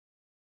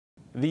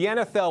The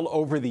NFL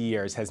over the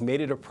years has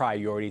made it a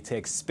priority to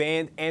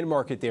expand and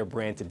market their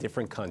brand to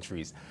different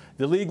countries.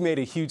 The league made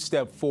a huge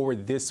step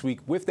forward this week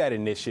with that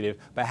initiative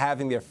by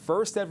having their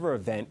first ever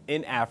event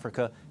in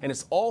Africa, and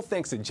it's all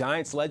thanks to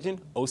Giants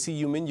legend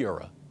Osi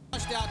Umenyiora.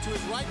 Out to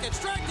his right,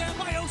 gets dragged down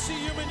by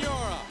Osi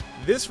Umenyiora.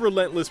 This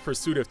relentless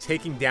pursuit of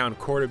taking down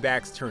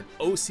quarterbacks turned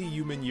Osi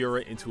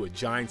Umenyiora into a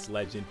Giants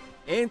legend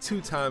and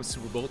two-time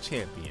Super Bowl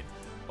champion.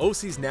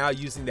 Osi's now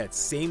using that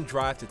same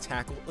drive to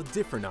tackle a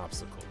different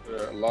obstacle.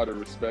 A lot of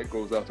respect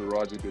goes out to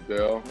Roger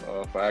Goodell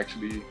for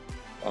actually,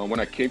 when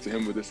I came to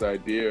him with this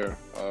idea,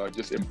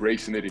 just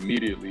embracing it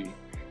immediately.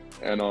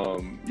 And,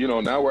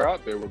 now we're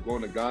out there. We're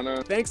going to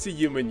Ghana. Thanks to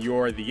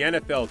Umenyiora, the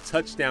NFL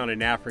touched down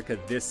in Africa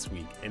this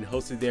week and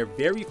hosted their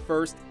very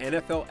first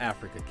NFL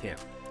Africa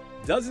camp.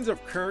 Dozens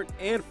of current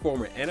and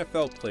former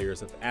NFL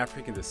players of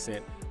African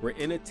descent were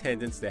in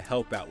attendance to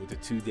help out with the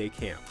two-day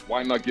camp.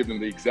 Why not give them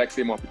the exact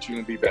same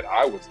opportunity that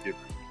I was given,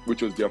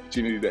 which was the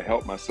opportunity to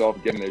help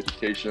myself get an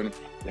education,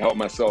 to help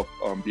myself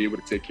be able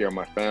to take care of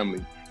my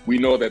family. We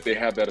know that they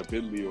have that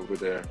ability over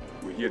there.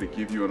 We're here to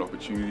give you an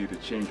opportunity to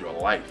change your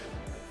life.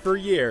 For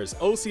years,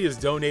 Osi has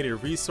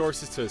donated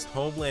resources to his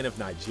homeland of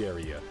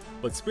Nigeria,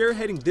 but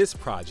spearheading this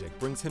project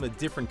brings him a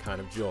different kind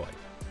of joy.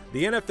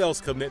 The NFL's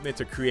commitment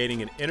to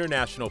creating an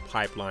international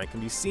pipeline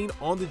can be seen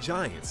on the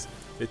Giants.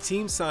 The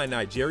team signed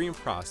Nigerian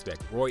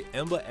prospect Roy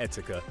Emba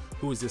Etika,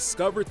 who was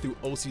discovered through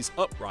Osi's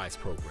Uprise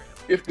program.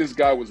 If this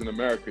guy was in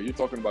America, you're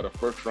talking about a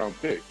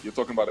first-round pick. You're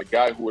talking about a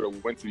guy who would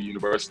have went to the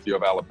University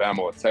of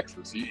Alabama or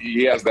Texas.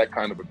 He has that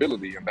kind of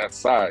ability and that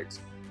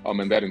size,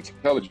 and that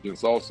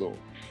intelligence also.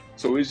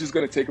 So it's just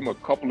going to take him a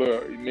couple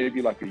of,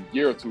 maybe like a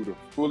year or two to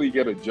fully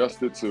get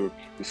adjusted to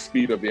the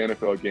speed of the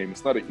NFL game.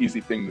 It's not an easy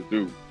thing to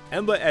do.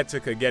 Emba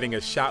Etika getting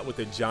a shot with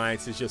the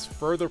Giants is just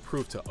further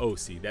proof to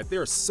Osi that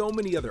there are so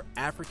many other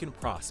African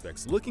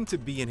prospects looking to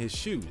be in his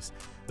shoes.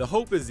 The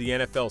hope is the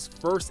NFL's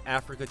first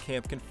Africa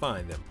camp can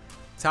find them.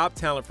 Top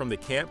talent from the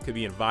camp could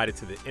be invited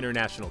to the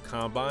international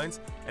combines,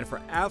 and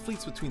for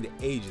athletes between the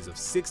ages of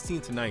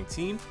 16 to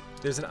 19,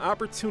 there's an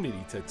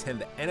opportunity to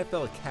attend the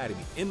NFL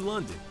Academy in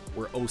London,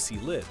 where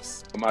Osi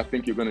lives. I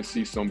think you're going to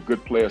see some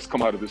good players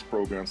come out of this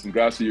program, some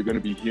guys who you're going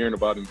to be hearing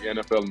about in the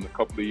NFL in a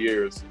couple of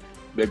years.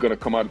 They're going to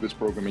come out of this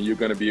program, and you're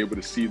going to be able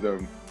to see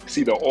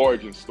the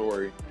origin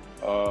story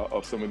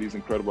of some of these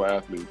incredible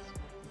athletes.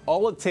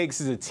 All it takes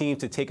is a team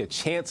to take a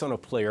chance on a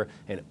player,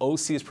 and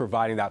Osi is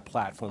providing that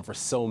platform for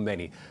so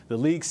many. The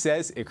league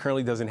says it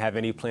currently doesn't have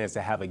any plans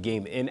to have a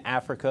game in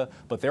Africa,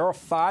 but there are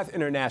 5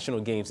 international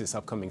games this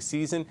upcoming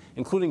season,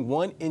 including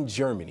one in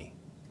Germany.